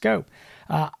on that scope.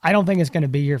 I don't think it's going to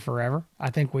be here forever. I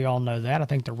think we all know that. I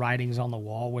think the writing's on the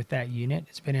wall with that unit.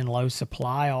 It's been in low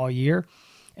supply all year.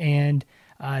 And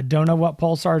don't know what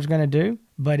Pulsar is going to do.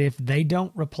 But if they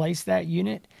don't replace that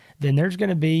unit, then there's going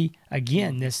to be,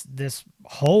 again, this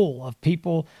hole of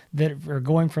people that are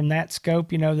going from that scope.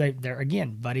 They're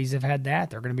again, buddies have had that.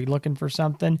 They're going to be looking for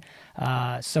something.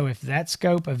 So if that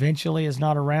scope eventually is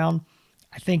not around,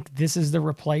 I think this is the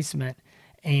replacement.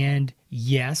 And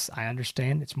yes, I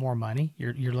understand it's more money.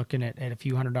 You're looking at a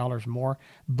few $100s more.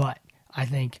 But I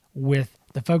think with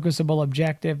the focusable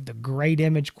objective, the great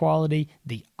image quality,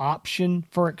 the option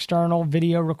for external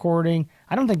video recording,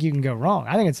 I don't think you can go wrong.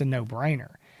 I think it's a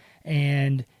no-brainer.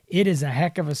 And it is a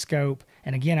heck of a scope.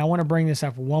 And again, I want to bring this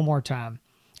up one more time.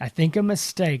 I think a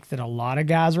mistake that a lot of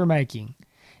guys are making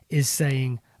is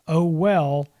saying, oh,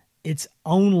 well, it's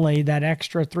only that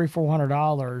extra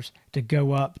 $300-$400 to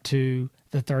go up to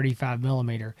the 35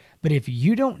 millimeter. But if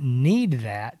you don't need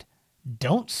that,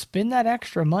 don't spend that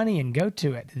extra money and go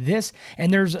to it.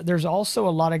 And there's also a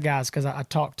lot of guys, because I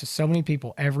talk to so many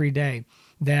people every day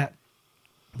that,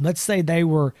 let's say they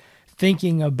were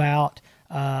thinking about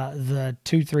the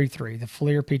 233, the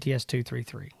FLIR PTS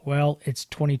 233. Well, it's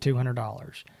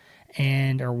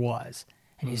 $2,200 or was.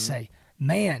 And you say,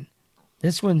 man,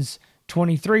 this one's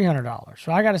 $2,300.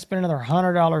 So I got to spend another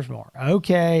 $100 more.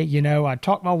 Okay. I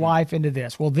talked my wife into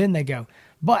this. Well, then they go,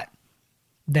 but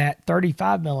that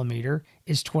 35 millimeter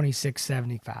is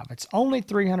 $2,675. It's only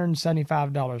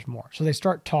 $375 more. So they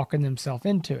start talking themselves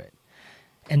into it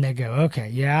and they go, okay,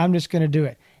 yeah, I'm just going to do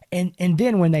it. And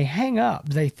then when they hang up,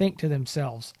 they think to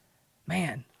themselves,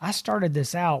 man, I started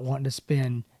this out wanting to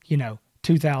spend,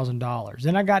 $2,000.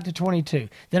 Then I got to 22.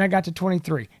 Then I got to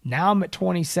 23. Now I'm at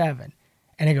 27.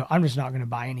 And they go, I'm just not going to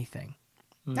buy anything.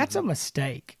 Mm-hmm. That's a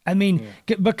mistake. I mean,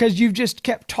 because you've just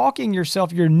kept talking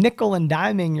yourself, you're nickel and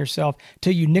diming yourself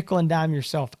till you nickel and dime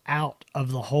yourself out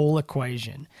of the whole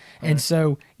equation. Right. And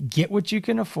so get what you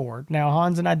can afford. Now,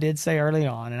 Hans and I did say early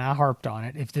on, and I harped on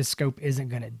it, if this scope isn't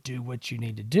going to do what you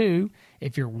need to do,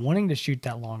 if you're wanting to shoot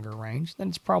that longer range, then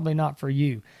it's probably not for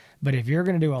you. But if you're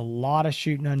going to do a lot of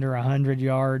shooting under 100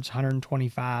 yards,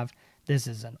 125, this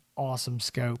is an awesome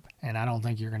scope, and I don't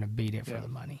think you're going to beat it for the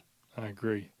money. I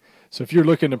agree. So if you're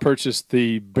looking to purchase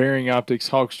the Bering Optics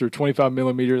Hogster 25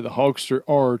 millimeter, the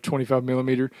hogster-r 25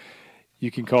 millimeter,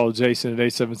 you can call Jason at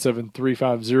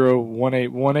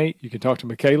 877-350-1818. You can talk to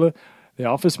Michaela, the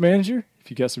office manager. If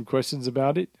you got some questions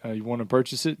about it, you want to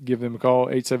purchase it, give them a call,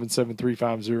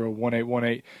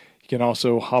 877-350-1818. You can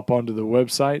also hop onto the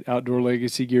website,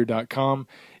 outdoorlegacygear.com.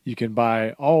 You can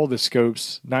buy all the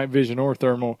scopes, night vision or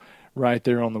thermal, right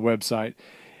there on the website.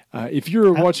 If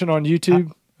you're watching on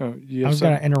YouTube, I was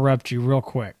going to interrupt you real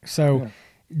quick. So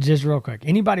just real quick,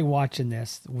 anybody watching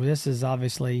this is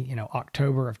obviously,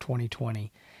 October of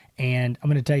 2020. And I'm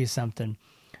going to tell you something.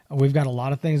 We've got a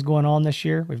lot of things going on this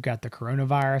year. We've got the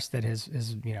coronavirus that has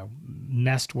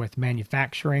messed with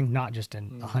manufacturing, not just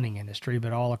in the hunting industry,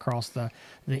 but all across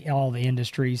all the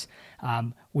industries.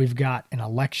 We've got an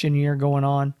election year going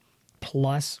on.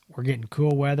 Plus, we're getting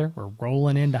cool weather. We're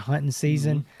rolling into hunting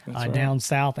season down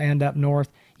south and up north.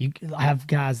 You have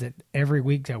guys that every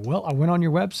week say, well, I went on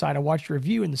your website, I watched your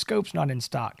review, and the scope's not in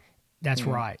stock. That's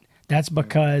right. That's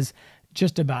because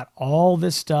just about all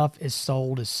this stuff is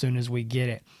sold as soon as we get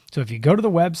it. So if you go to the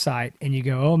website and you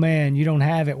go, oh, man, you don't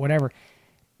have it, whatever,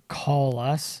 call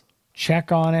us,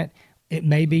 check on it. It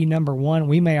may be number one.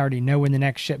 We may already know when the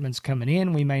next shipment's coming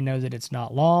in. We may know that it's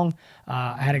not long.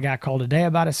 I had a guy call today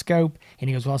about a scope, and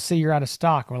he goes, well, I see you're out of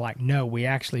stock. We're like, no, we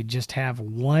actually just have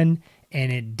one,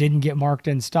 and it didn't get marked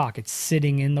in stock. It's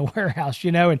sitting in the warehouse,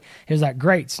 and he was like,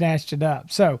 great, snatched it up.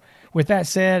 So with that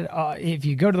said, if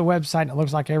you go to the website and it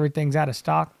looks like everything's out of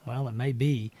stock, well, it may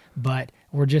be, but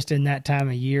we're just in that time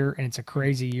of year, and it's a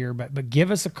crazy year. But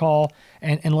give us a call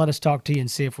and let us talk to you and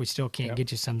see if we still can't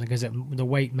get you something, because the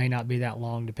wait may not be that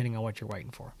long depending on what you're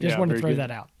waiting for. Just wanted to throw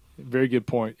that out. Very good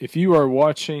point. If you are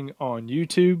watching on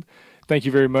YouTube, thank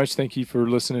you very much. Thank you for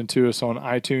listening to us on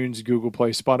iTunes, Google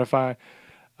Play, Spotify.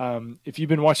 If you've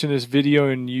been watching this video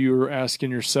and you're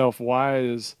asking yourself, why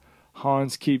does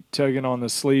Hans keep tugging on the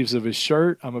sleeves of his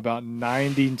shirt? I'm about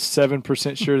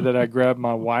 97% sure that I grabbed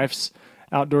my wife's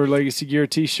Outdoor Legacy Gear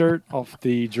t-shirt off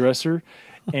the dresser,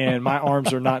 and my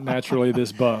arms are not naturally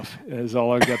this buff, is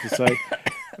all I've got to say.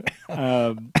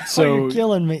 So you're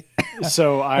killing me.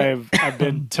 So I've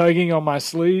been tugging on my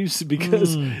sleeves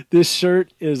because this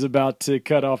shirt is about to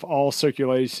cut off all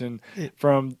circulation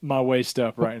from my waist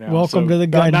up right now. Welcome to the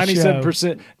gun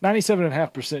 97%,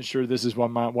 97.5% sure this is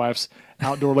one my wife's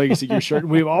Outdoor Legacy Gear shirt.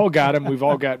 We've all got them. We've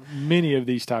all got many of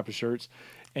these type of shirts,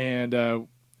 and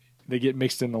they get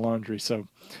mixed in the laundry. So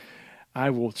I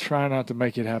will try not to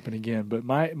make it happen again. But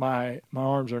my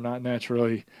arms are not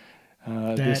naturally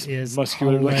that is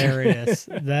muscular. Hilarious.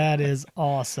 That is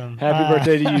awesome. Happy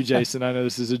birthday to you, Jason. I know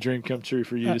this is a dream come true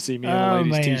for you to see me in a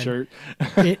ladies t-shirt.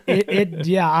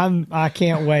 I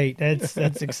can't wait. That's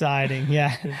exciting.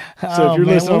 Yeah. So if you're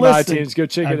listening on iTunes, go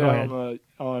check it out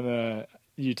on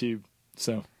YouTube.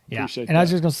 So appreciate that. I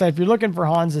was just going to say, if you're looking for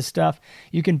Hans's stuff,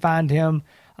 you can find him.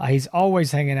 He's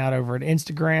always hanging out over at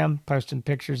Instagram, posting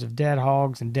pictures of dead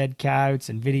hogs and dead coyotes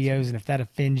and videos. And if that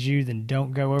offends you, then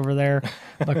don't go over there,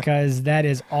 because that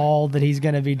is all that he's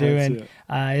going to be doing.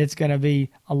 It's going to be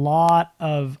a lot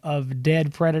of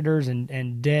dead predators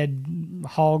and dead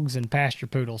hogs and pasture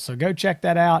poodles. So go check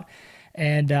that out.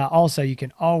 And also, you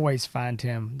can always find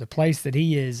him, the place that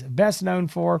he is best known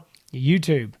for,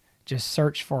 YouTube. Just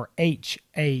search for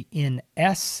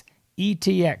HANSETX.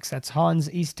 That's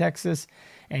Hans East Texas.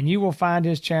 And you will find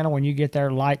his channel. When you get there,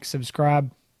 like,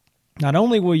 subscribe. Not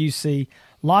only will you see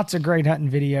lots of great hunting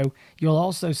video, you'll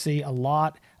also see a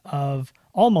lot of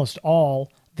almost all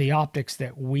the optics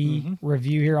that we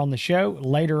review here on the show.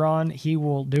 Later on, he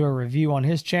will do a review on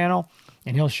his channel,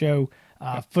 and he'll show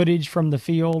footage from the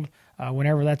field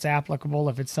whenever that's applicable.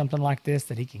 If it's something like this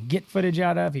that he can get footage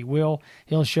out of, he will.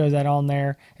 He'll show that on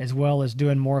there, as well as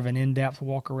doing more of an in-depth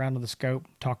walk around of the scope,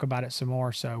 talk about it some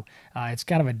more. So it's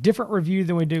kind of a different review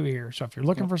than we do here. So if you're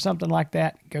looking for something like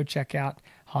that, go check out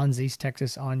Hans East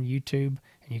Texas on YouTube.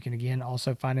 And you can, again,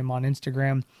 also find him on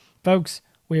Instagram. Folks,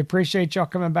 we appreciate y'all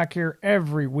coming back here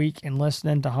every week and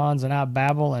listening to Hans and I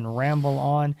babble and ramble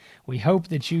on. We hope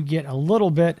that you get a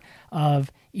little bit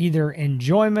of either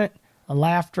enjoyment,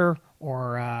 laughter,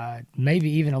 or maybe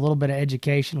even a little bit of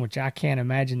education, which I can't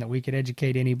imagine that we could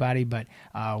educate anybody, but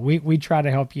we try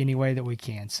to help you any way that we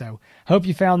can. So hope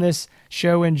you found this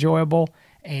show enjoyable,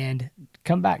 and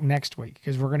come back next week,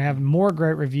 because we're going to have more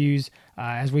great reviews.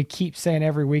 As we keep saying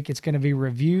every week, it's going to be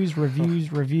reviews.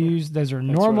 Those are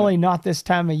normally not this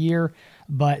time of year,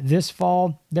 but this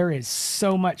fall, there is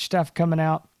so much stuff coming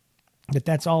out. But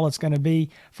that's all it's going to be.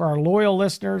 For our loyal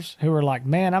listeners who are like,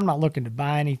 man, I'm not looking to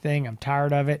buy anything, I'm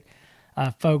tired of it.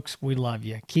 Folks, we love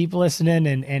you. Keep listening,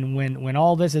 and when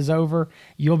all this is over,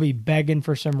 you'll be begging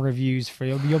for some reviews.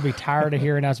 You'll be tired of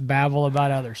hearing us babble about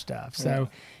other stuff. So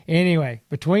anyway,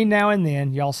 between now and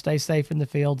then, y'all stay safe in the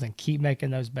fields and keep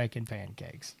making those bacon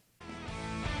pancakes.